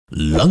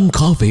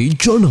ලංකාවේ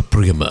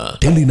ජනප්‍රියම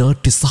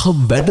ටෙලිනාට්‍ය සහ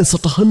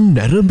වැඩසටහන්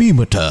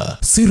නැරඹීමට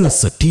සිරස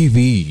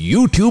TV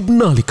YouTube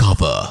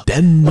නාලිකාව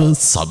දැන්ම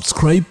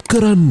සබ්ස්ක්‍රයිබ්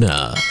කරන්න.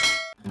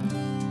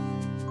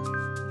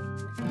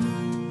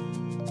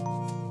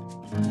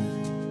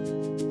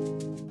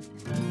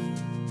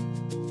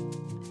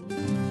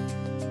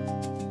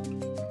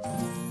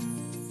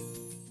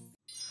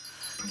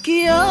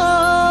 किया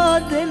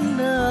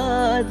देना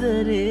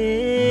आदरे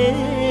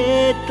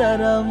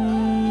तरम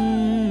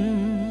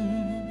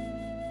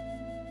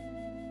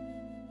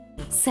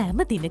සෑම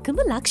දිනකම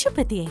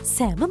ලක්ෂපතියේ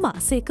සෑම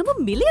මාසයකම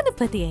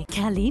මිලියනපතියේ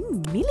කැලින්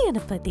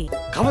මිලියනපති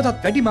කවදත්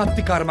වැඩි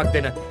මාත්‍රිකාරමක්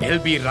දෙන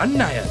LB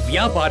රන් අය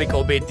ව්‍යාපාරික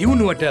ඔබේ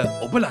දියුණුවට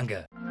ඔබ ළඟ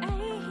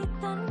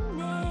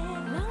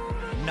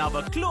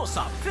නව close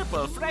up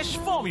triple fresh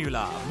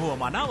formula මුව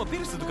මනාව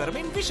පිරිසිදු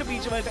කරමින් විෂ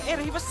බීජ වලට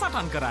එරෙහිව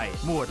සටන් කරයි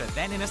මුවට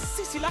දැනෙන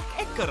සිසිලක්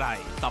එක්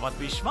කරයි තවත්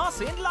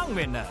විශ්වාසයෙන් ලං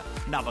වෙන්න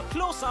නව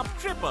close up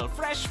triple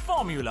fresh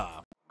formula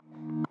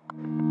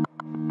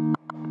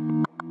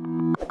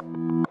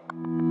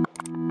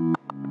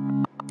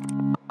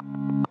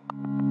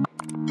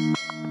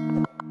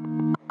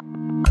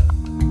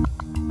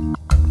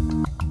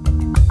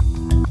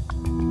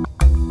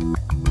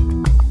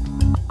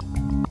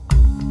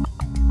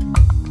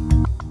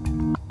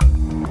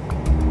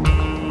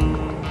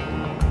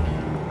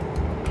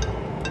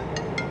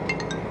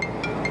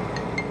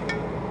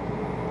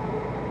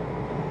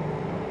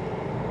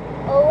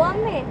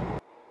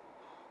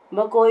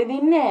කොයි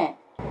දින්නේ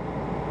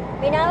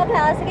මිනාව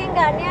ක්ලාස් එකෙන්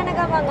ගන්න යන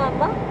ගමන්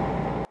අම්මා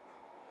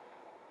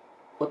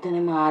ඔතන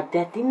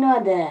මාත්‍යක්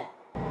ඉන්නවද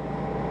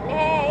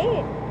නෑ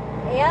ඇයි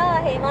එයා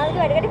හේමාල්ගේ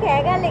වැඩකට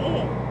කෑ ගල්ලේ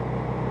ගිහින්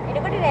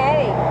එතකොට රෑ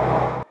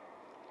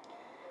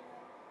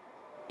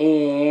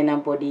වෙයි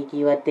නම් පොඩි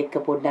කීවත් එක්ක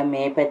පොඩ්ඩක්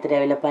මේ පැත්තට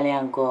ඇවිල්ලා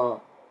ඵලයන්කෝ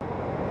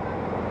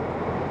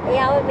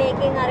එයාව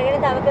මේකෙන්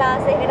අරගෙන තව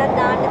ක්ලාස් එකකට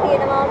දාන්න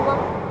තියෙනවා අම්මා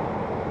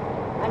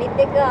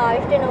අනිත් එක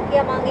ආවිෂ්ට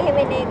නොකිය මං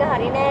එහෙම එන එක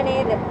හරි නෑ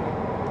නේද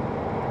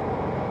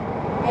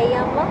ඇයි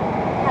අම්මා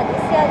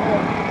හදිස්සියක්ද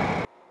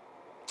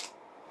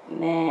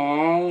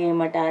නෑ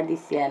මට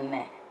හදිස්සියක්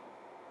නෑ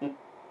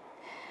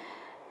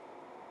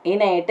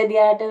එන එට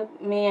දිහාට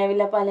මේ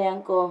ඇවිල්ලා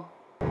ඵලයන්කෝ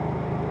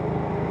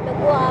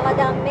ලොකු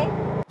ආවද අම්මේ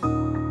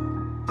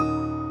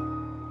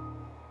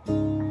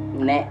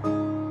නෑ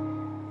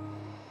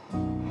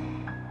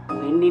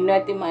ඉන්නවා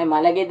ඇති මම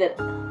මලගෙදර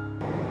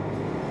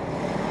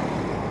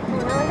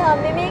මොනවද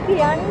අම්මේ මේ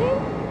කියන්නේ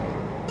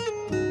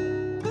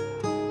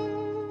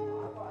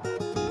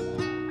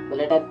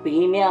උඹලටත්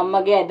පීනේ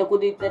අම්මගේ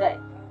ඇදකුද විතරයි.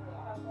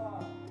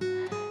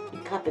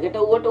 කතකට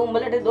ඌට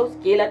උඹලට දොස්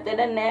කියලාත්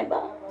වැඩක් නෑ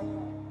බා.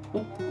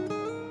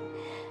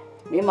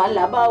 මේ මල්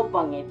ලබා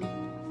උපන් ඇති.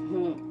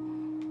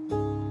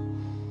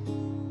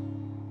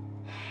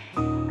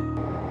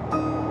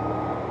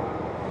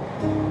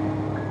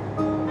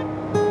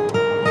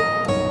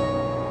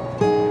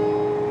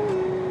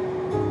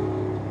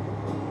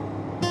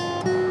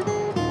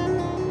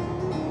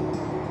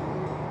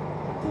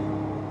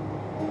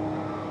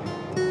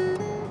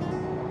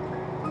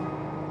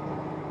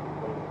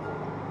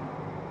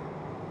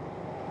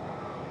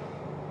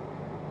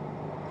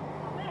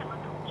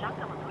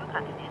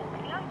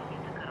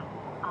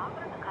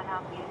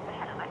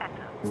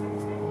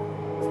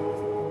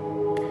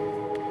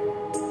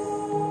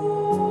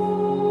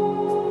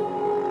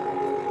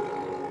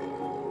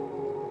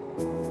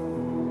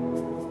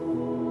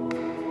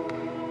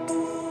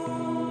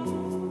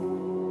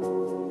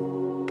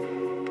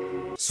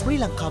 ශ්‍රී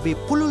ලංකාවේ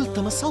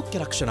පුළුල්තම සෞඛ්‍ය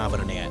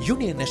රක්ෂණාවරණය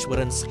Union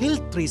Assurance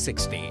Health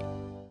 360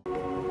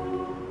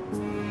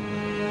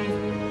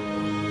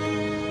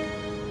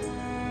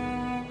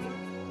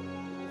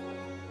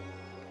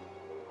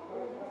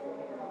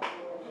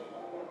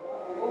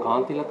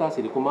 කාන්තිලතා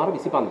සිරිකුමාර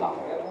 25000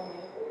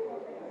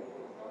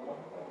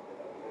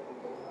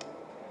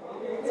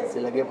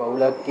 සිසිලගේ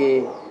පවුලක්ගේ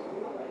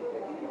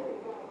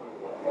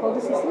කොහොමද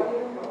සිසි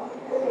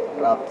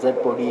රප්සට්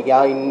පොඩි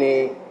ගා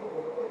ඉන්නේ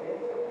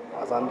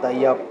අසන්ත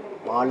අයියා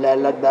මාල්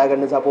ඇල්ලක්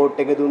දාගන්න සපෝට්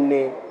එක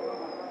දුන්නේ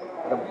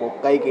අර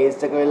බොක්කයි කේස්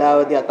එක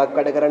වෙලාවදී අතක්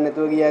කඩ කරන්න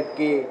නැතුව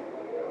ගියක්කේ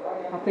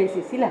අපේ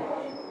සිසිලා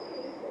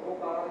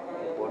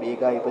පොඩි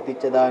එකා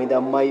ඉපතිච්ච දා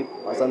ඉඳන්මයි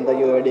අසන්ත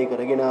අයියා වැඩේ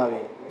කරගෙන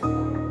ආවේ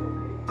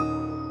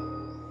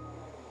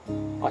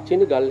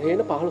අචිනි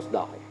ගල්හේන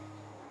 15000යි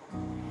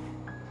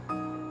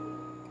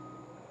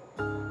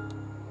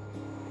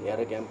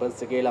යාර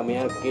කැම්පස් එකේ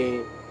ළමයාගේ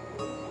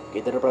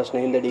ගෙදර ප්‍රශ්න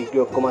හින්දා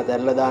ඩිග්‍රී ඔක්කොම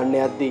අතහැරලා දාන්න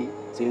යද්දී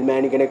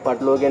සිල්මෑනි කෙනෙක්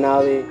පටලවාගෙන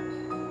ආවේ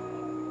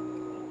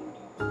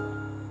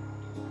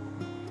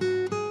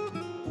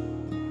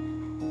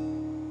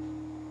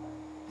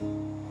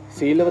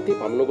සීලවතී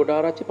පන්නගොඩ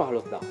ආරච්චි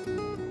 15000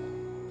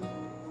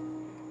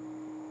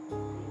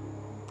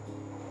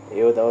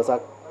 ඒව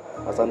දවසක්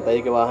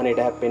අසන්තයිගේ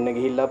වාහනේට හැප්පෙන්න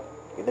ගිහිල්ලා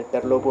ගෙදරට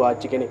ඇරලෝපු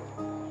ආච්චි කෙනෙක්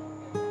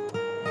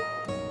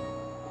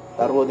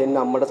දරුවෝ දෙන්න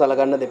අම්මට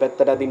සලකන්න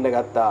දෙපැත්තට අදින්න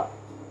ගත්තා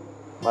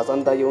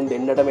වසන්තයි උන්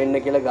දෙන්නට මෙන්න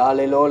කියලා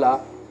ගාලේ ලෝලා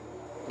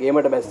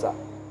ගේමට බැස්සා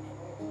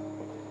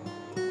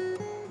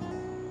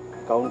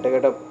කවුන්ට්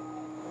එකට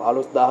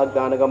 15000ක්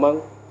දාන ගමන්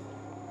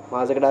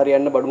මාසෙකට හරි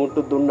යන්න බඩු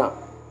මුට්ටුත් දුන්නා.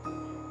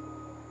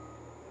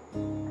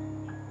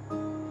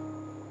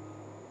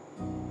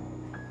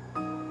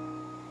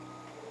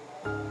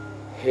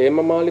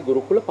 හේමමාලි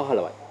ගුරුකුල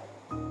 15යි.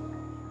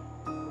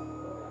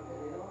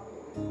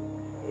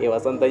 ඒ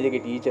වසන්ත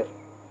අයියගේ ටීචර්.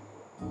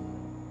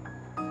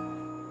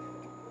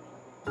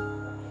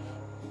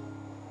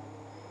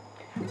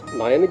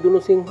 නයනි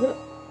දුනුසිංහ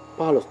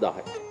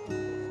 15000යි.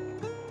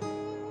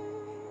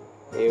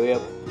 ඒ ඔය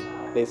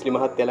ලේස්ලි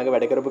මහත්තයා ළඟ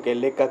වැඩ කරපු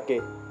කෙල්ලෙක්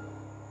අක්කේ.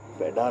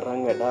 වැඩ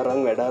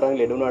අරන්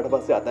ලෙඩුණාට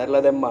පස්සේ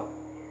අතහැරලා දැම්මා.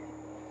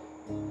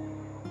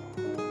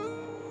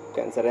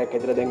 කැන්සර් එකක්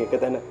ඇදලා දැන් එක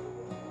තැන.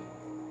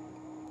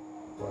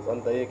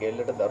 වසන්ත අයියේ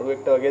කෙල්ලට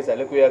දරුවෙක්ට වගේ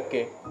සැලකුවේ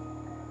අක්කේ.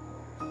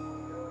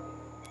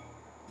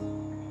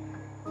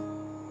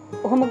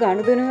 ඔහොම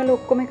ගනුදෙනු වල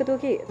ඔක්කොම එකතු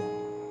කීයද?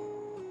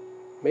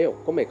 මේ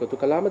ඔක්කොම එකතු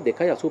කළාම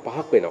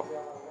 2.85ක් වෙනවා.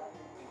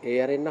 ඒ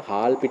අරින්න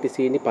හාල්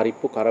පිටිසීනි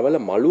පරිප්පු කරවල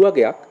මළු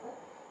වගයක්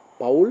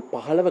පවුල්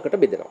 15කට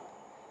බෙදෙනවා.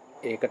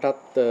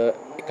 ඒකටත්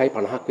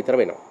 1.50ක් විතර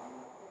වෙනවා.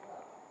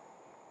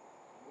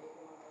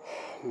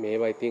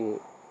 මේවා ඉතින්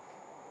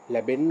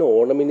ලැබෙන්න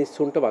ඕන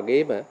මිනිස්සුන්ට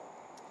වගේම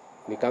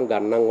නිකන්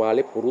ගන්නන්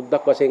වාලේ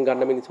පුරුද්දක් වශයෙන්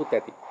ගන්න මිනිස්සුත්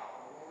ඇති.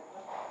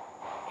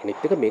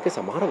 අනිත් එක මේක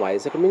සමහර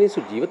වයසක මිනිස්සු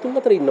ජීවිතුන්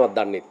අතර ඉන්නවත්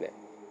දන්නෙත් නැහැ.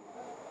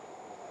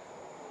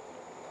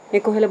 ඒ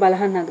කොහෙල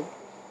බලහන්නද?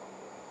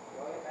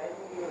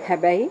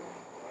 හැබැයි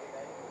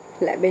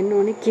ලැබෙන්න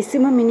ඕනේ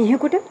කිසිම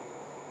මිනිහෙකුට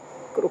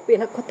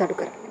රුපියලක්වත් අඩු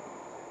කරන්නේ.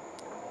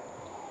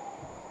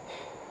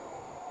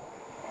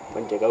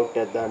 මං චෙක් අවුට්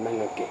එකක්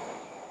දාන්නම් අක්කේ.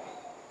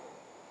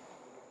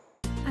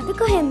 අද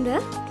කොහෙන්ද?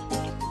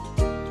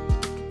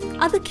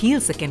 අද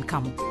කීල්ස් එකෙන්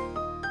කමු.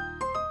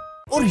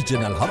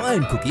 ඔරිජිනල්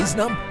හවායන් කුකීස්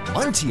නම්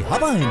මංචි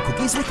හවායන්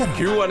කුකීස් විතරයි.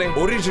 කිව්වනේ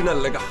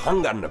ඔරිජිනල් එක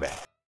හංගන්න බෑ.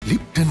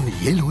 Lipton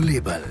යෙලෝ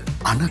label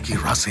අනකි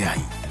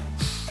රසයයි.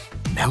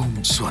 නැවුම්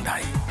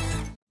සුවඳයි.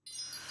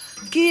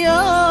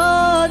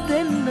 කියා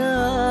දෙන්න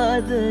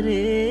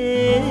ආදරේ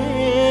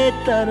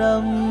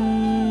තරම්.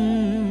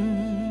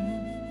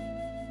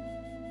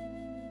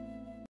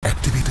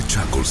 ඇක්ටිවේටඩ්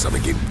චාකෝල්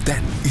සමගින්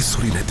දැන්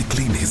ඉස්සුරි නැති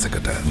ක්ලීන්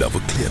හිසකට නව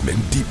ක්ලියර්මෙන්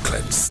deep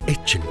cleanse.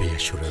 H&B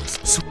Assurance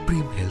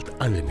Supreme Health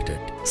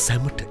Unlimited.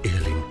 සැමට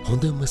එයලින්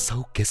හොඳම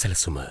සෞඛ්‍ය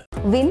සැලසුම.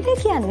 වින්වේ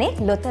කියන්නේ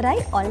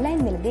ලොතරැයි ඔන්ලයින්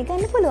මිලදී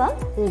ගන්න පුළුවන්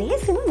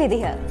ලේසිම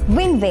විදිහ.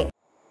 වින්වේ.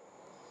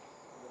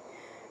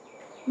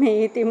 මේ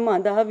ඉතින්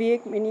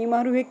මදාවියෙක්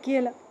මිනිමරුවෙක්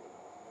කියලා.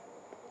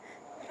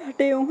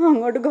 රටේ උන්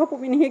හංගඩ ගහපු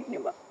මිනිහෙක්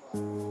නෙබා.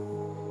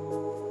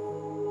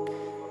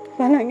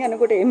 බලන්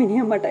යනකොට ඒ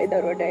මිනිහා මටයි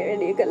දරුවටයි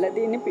වැඩේ කරලා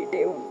තියෙන්නේ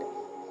පිටේ උන්ට.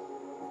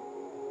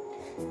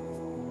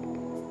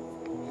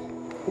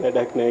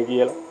 වැඩක් නැහැ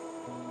කියලා.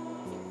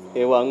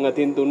 ඒ වං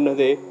අතින් දුන්න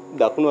දේ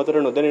දකුණු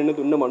අතට නොදැනෙන්න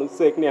දුන්න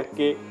මිනිස්සෙක් නේ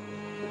අක්කේ.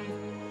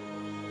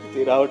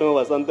 තිරාවටම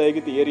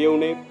වසන්තයගේ තියරිය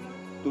උනේ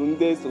තුන්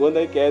දේ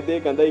සුවඳයි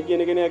කෑදේ ගඳයි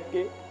කියන කෙනෙක්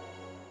අක්කේ.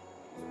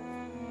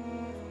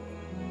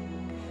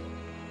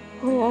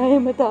 ඔයා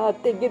එහෙම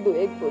තාත්තෙක්ගේ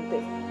දුවෙක්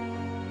පුතේ.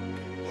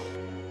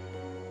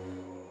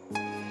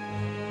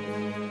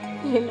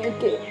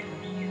 එනකේ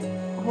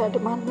ඔයාට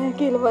මන් නෑ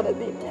කියලා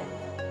වරදින්නේ.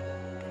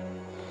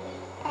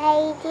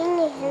 ඇයි ඉතින්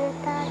එහෙම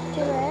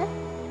තාත්තිව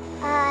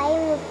ආයි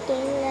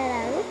මුට්ටින්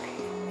අරන්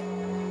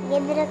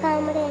ගෙදර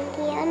කාමරෙන්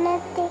කියන්නේ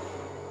නැත්තේ?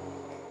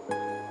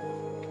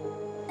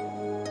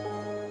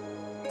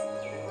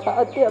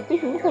 තාත්තේ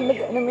අපි හිතන්න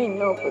දැනම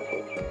ඉන්නවා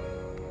පුතේ.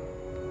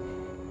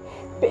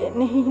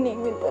 පේන්නේ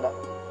හිණෙන්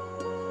විතරක්.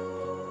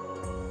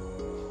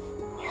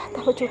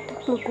 තව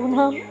චුට්ටක් ලොකු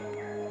වුණාම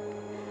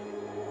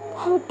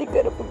තාත්ති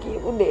කරපු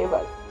කියපු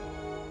දේවල්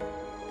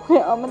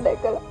ඔයාම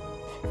දැකලා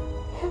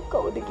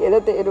කවුද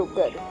කියලා තේරුම්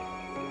ගන්න.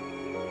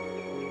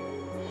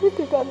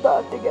 ඉතින්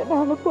තාත්ති ගැන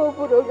අනුපව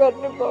පුරව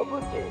ගන්න එපා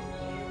පුතේ.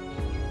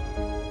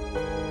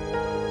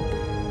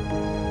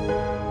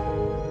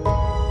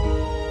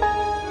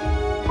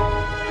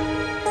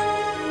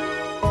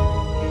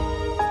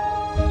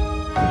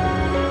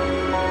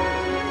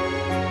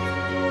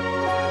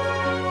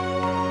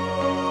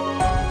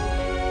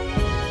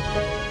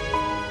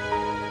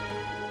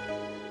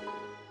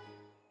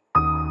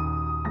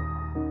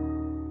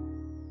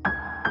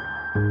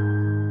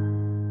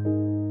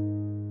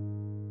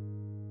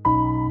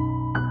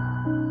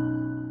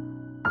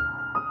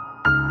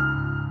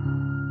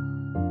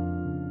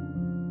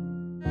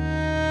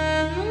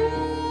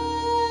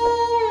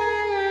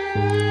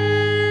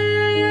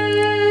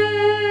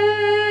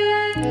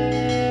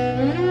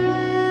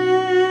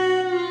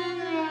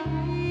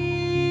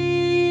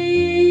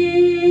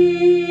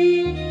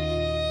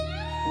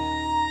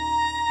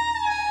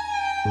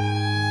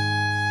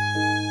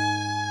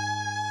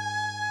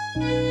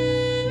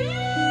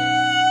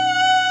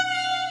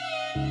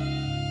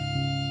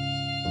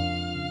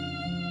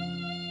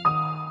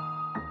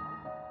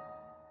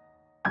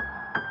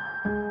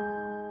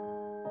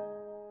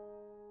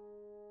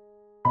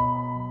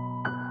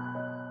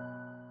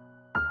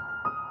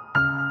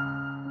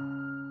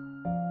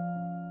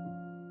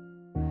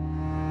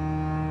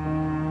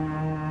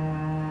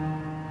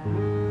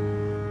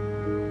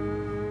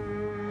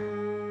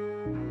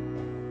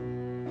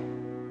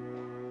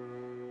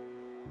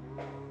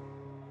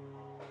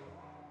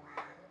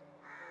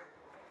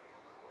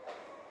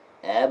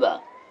 ඈ බං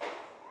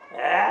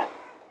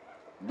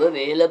ඔබ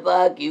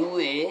වේලපා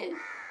කිව්වේ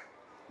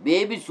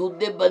බේබි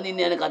සුද්දෙක්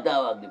බඳින්න යන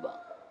කතාවක් නේ බං.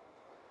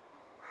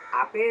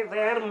 අපේ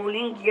සර්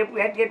මුලින් කියපු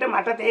හැටියට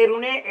මට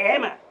තේරුනේ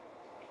එහෙම.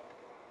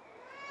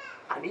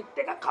 අනිත්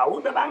එක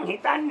කවුද බං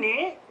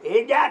හිතන්නේ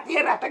ඒ જાතිය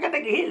රටකට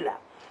ගිහිල්ලා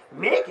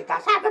මේකේ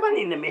කසාද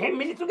බඳින්න මෙහෙම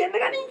මිනිස්සු ගෙන්න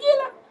ගනින්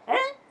කියලා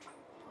ඈ?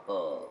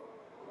 ඔව්.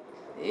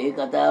 ඒ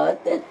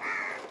කතාවත් ඇත්ත.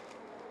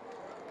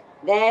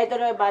 දැන්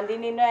ඒතර ඔය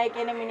බඳින්න ඉන්නවයි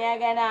කියන මිනිහා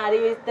ගැන හරි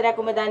විස්තරයක්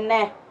උඹ දන්නේ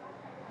නැහැ.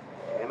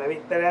 එහෙම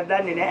විස්තරයක්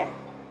දන්නේ නැහැ.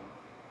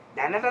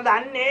 දැනට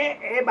දන්නේ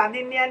ඒ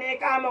බඳින්න යන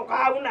එක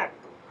මොකා වුණත්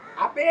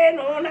අපේ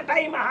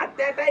නෝනටයි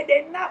මහත්තයටයි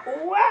දෙන්න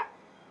ඌව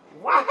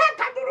වහ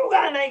කඳුරු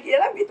ගන්නයි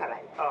කියලා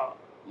විතරයි. ඔව්.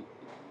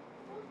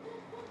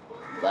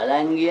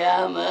 බලන්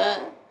ගියාම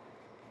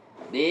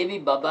බේබි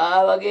බබා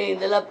වගේ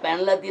ඉඳලා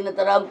පැනලා තියෙන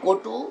තරම්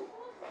කොටු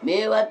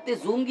මේ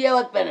වත්තේ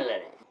සුංගියවත් පැනලා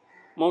නැහැ.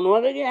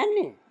 මොනවද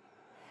කියන්නේ?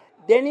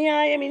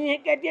 දෙනියායේ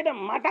මිනිහෙක් ඇටියට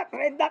මටත්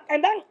රෙද්දක්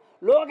ඇඳන්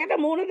ලෝකෙට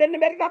මූණ දෙන්න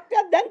බැරි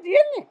තත්ත්වයක් දැන්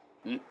තියෙන්නේ.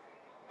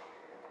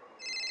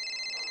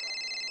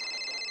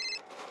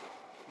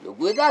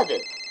 ලොකු එදාද?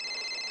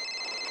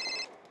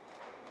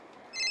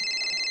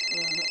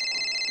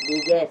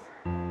 Biggest.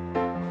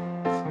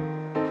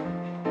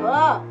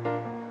 Oh,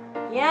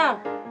 yeah.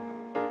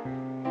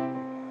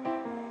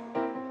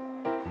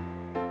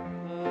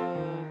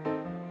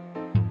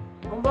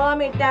 උඹව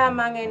මිටා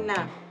මං එන්න.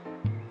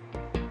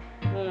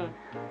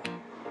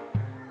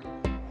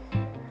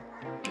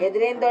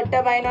 ගෙදරින් දොට්ට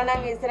බයිනෝ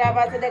නම් ඉස්සරහා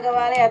පස්සේ දෙක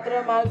වාලේ අතර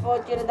මල්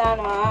පෝච්චියට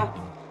දානවා.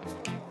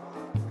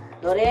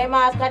 දොරේ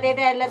මාස්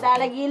කටේට ඇල්ල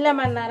දාලා ගිහිල්ලා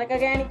මං නරක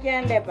ගෑණි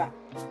කියන්න එපා.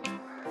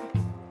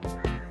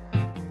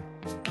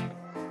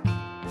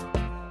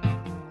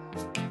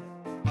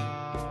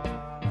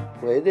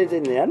 කොහෙද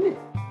ඉතින් යන්නේ?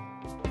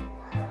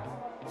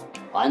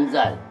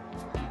 පන්සල්.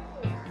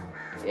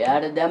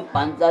 එයාට දැන්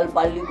පන්සල්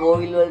පල්ලි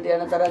කෝවිල් වලට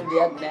යන තරම්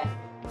දෙයක් නැහැ.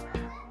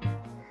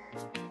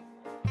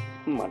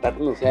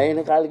 මටත්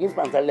නොසෑයෙන කාලෙකින්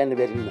පන්සල් යන්න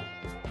බැරි වුණා.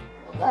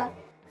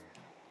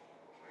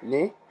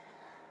 නේ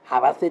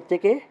හවස් වෙච්ච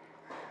එකේ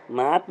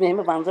මාත් මෙහෙම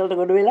පන්සලට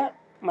ගොඩ වෙලා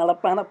මලක්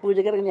පහනක්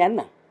පූජා කරගෙන යන්න.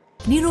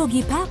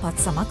 නිරෝගී පෑපත්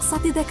සමක්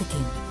සති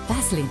දෙකකින්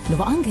පැස්ලින්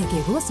ලොව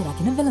අංගයගේ හුවස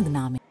රකින්න වෙළඳ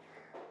නාමය.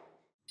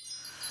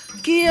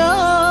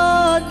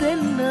 කියා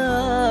දෙන්න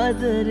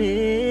ආදරේ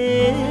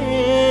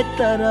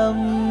තරම්.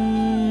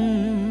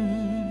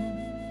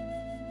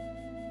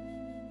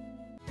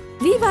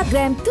 වීවා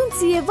ග්‍රෑම්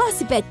 300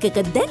 වාසි පැක් එක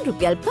දැන්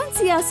රුපියල්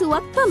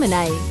 580ක්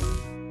පමණයි.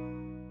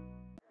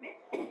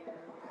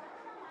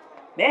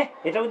 නේ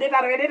ඊට උදේට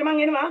අර වැඩේට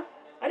මං එනවා.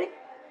 හරි.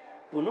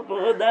 පුණු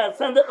පොදා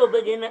සඳ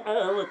ඔබගෙන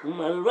ආවත්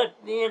මල්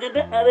වට්ටියකට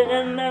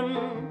අරගන්නම්.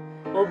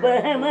 ඔබ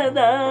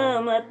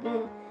හැමදාමත්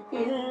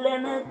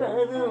ඉල්ලන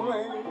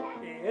තරමයි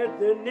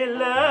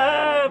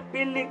එදනෙලා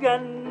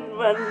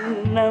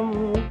පිළිගන්වන්නම්.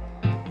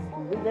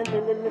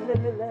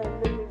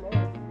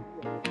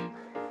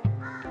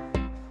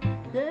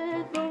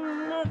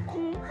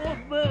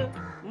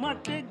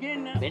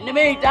 මෙන්න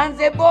මේ හිටන්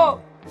සෙබ්බෝ.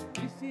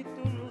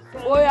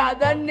 ඔය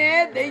හදන්නේ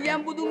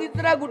දෙයියන් බුදුන්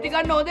ඉස්සරහා ගුටි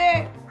ගන්න හොදේ.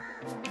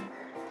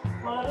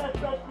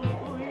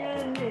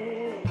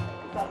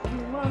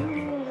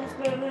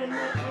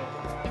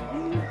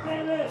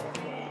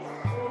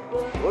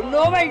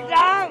 ඔන්නෝම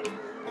හිටන්.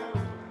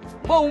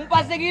 උඹ උන්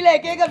පස්සේ ගිහලා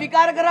එක එක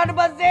විකාර කරාට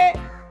පස්සේ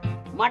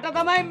මට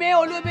තමයි මේ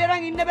ඔළුවේ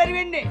බේරන් ඉන්න බැරි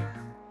වෙන්නේ.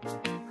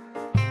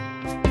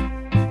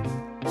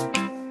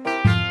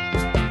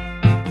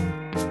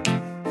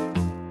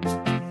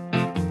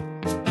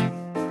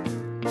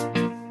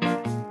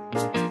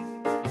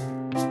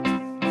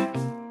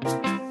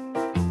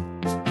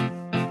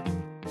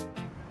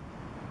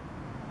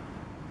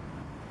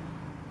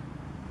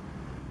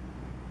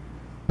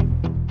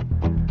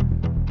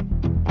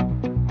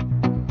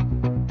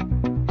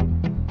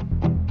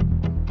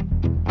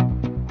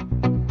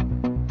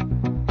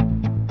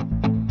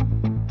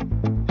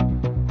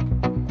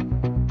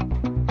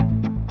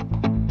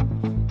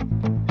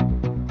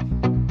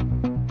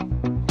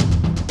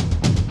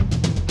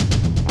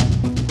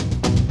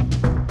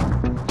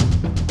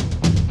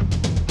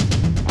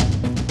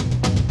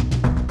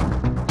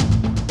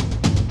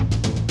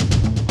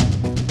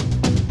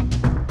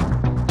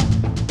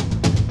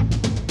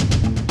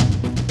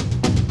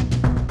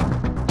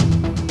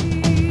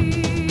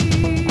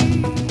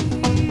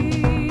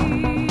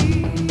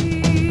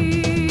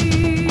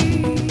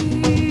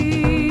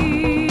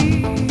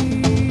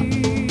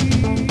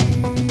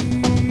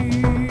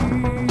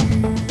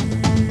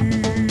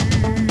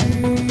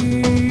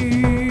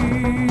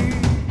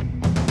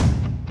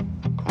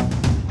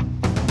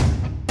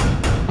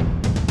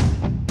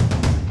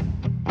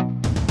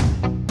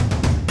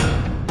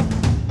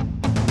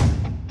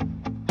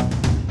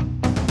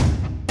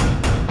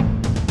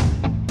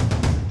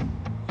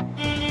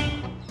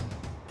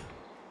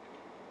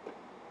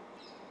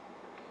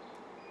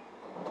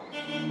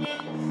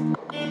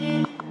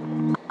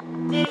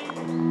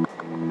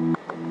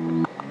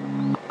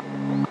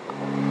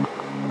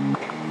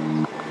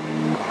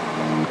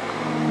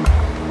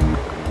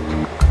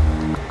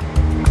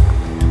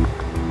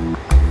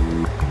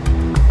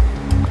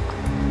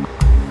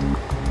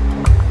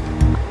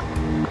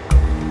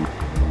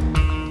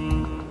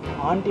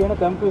 තියෙන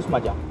කම්පියුටර්ස්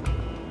මචං.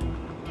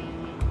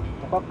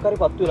 මොකක් කරි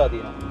පත්තු වෙලා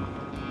තියෙනවා.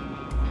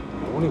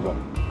 ඕනි බං.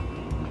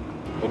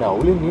 එන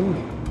අවුලෙන්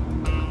ඉන්නේ.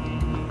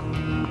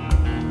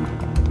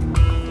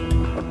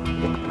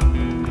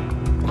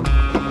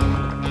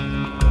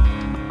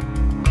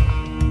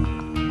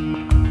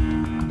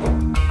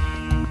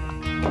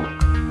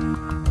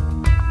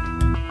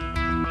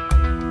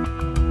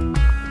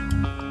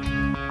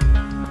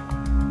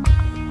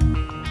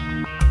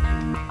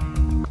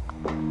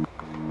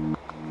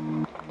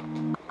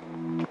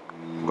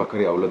 මොකක්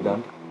හරි අවුලක්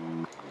දාන්න.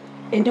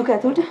 එන්නක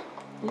ඇතුළට.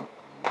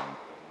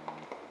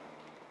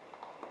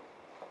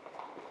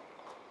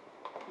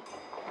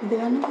 ඉඳ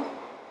ගන්නකෝ.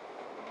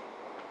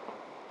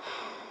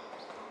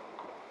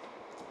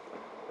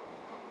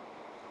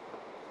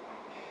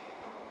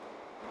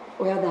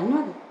 ඔයා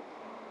දන්නවද?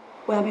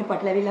 ඔයා මේ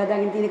පටලැවිල්ල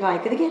හදාගෙන තියෙන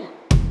කායකද කියලා?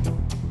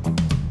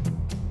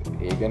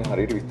 ඒ ගැන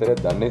හරියට විස්තරයක්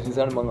දන්නේ නැති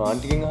නිසානේ මං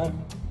ආන්ටිගෙන්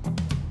අහන්නේ.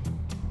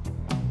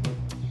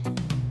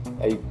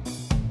 ඇයි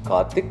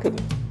කාත් එක්කද?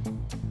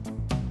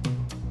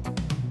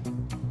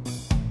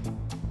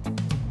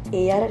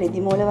 ඒ අර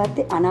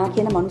රෙදිමෝලවත්තේ අනා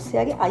කියන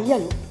මිනිස්සයාගේ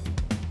අයියලු.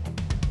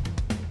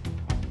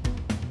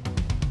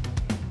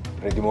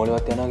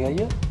 රෙදිමෝලවත්තේ අනාගේ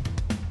අයියා?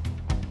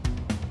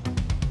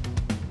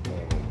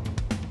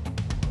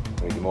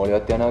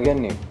 රෙදිමෝලවත්තේ අනා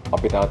කියන්නේ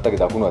අපේ තාත්තගේ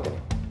දකුණු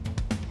අතනේ.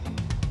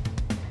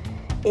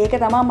 ඒක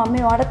තමයි මම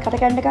මේ ඔයාලට කට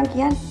කැණ්ඩකම්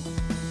කියන්නේ.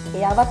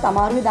 එයාවත්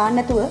අමාරුවේ දාන්න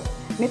නැතුව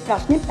මේ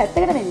ප්‍රශ්නේ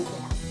පැත්තකට වෙන්න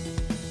කියලා.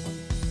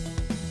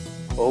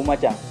 ඔව්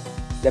මචං.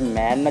 දැන්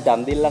මෑන්න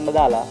චන්දිල්ලන්න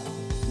දාලා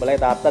උඹලගේ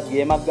තාත්තත්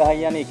ගේමක්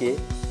ගහන් යන එකේ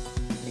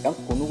නිකන්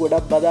කුණු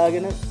ගොඩක්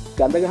බදාගෙන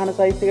ගඳ ගහන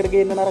සයිස් එකට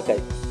ගේන්න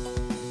නරකයි.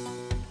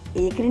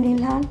 ඒකනේ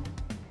නිල්හාන්.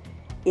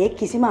 ඒ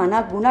කිසිම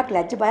අනක් ගුණක්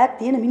ලැජ්ජ බයක්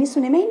තියෙන මිනිස්සු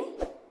නෙමෙයිනේ.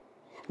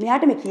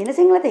 මෙයාට මේ කියන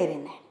සිංහල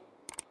තේරෙන්නේ නැහැ.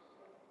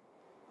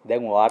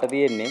 දැන් ඔයාට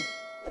තියෙන්නේ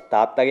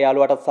තාත්තගේ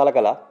යාළුවාටත්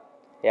සලකලා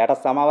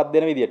එයාට සමාවක්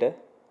දෙන විදියට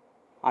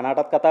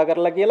අනාටත් කතා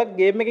කරලා කියලා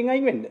ගේම් එකකින්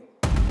අයින් වෙන්න.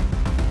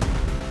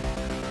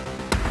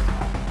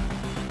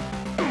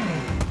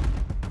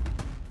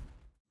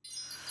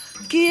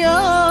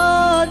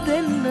 කියා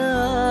දෙන්න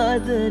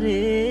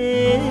ආදරේ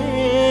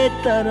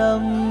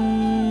තරම්.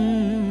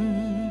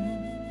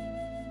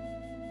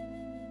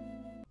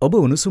 ඔබ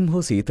උණුසුම්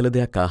හෝ සීතල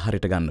දෙයක්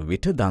ආහාරයට ගන්න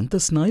විට දන්ත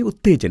ස්නායු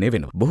උත්තේජනය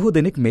වෙනවා. බොහෝ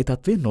දෙනෙක් මේ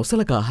තත්ත්වය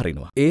නොසලකා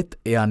හරිනවා. ඒත්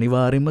එය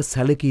අනිවාර්යයෙන්ම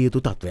සැලකිය යුතු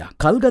තත්ත්වයක්.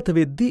 කල්ගත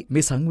වෙද්දී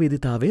මේ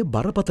සංවේදීතාවය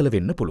බරපතල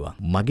වෙන්න පුළුවන්.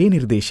 මගේ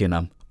නිර්දේශය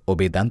නම්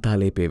ඔබේ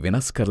දන්තාලේපය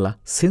වෙනස් කරලා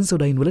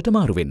සෙන්සොඩයින් වලට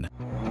මාරු වෙන්න.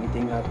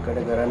 ඉතින් අක්කට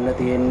කරන්න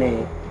තියෙන්නේ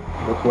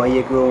ලොකු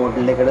අයියෙකුව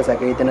මොඩල් එකට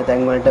සැකහිතන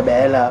තැන් වලට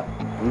බෑලා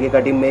උන්ගේ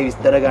කටින් මේ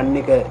විස්තර ගන්න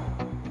එක.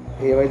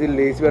 ඒවා ඉතින්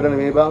ලේසි වැඩ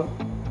නෙමෙයි බං.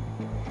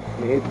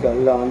 මේත්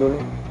ගල්ලා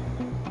ආඳුනේ.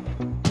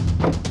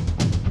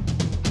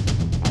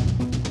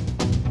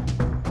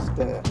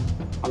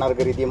 අනර්ග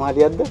රීතිය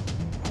මාලියක්ද?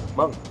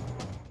 මං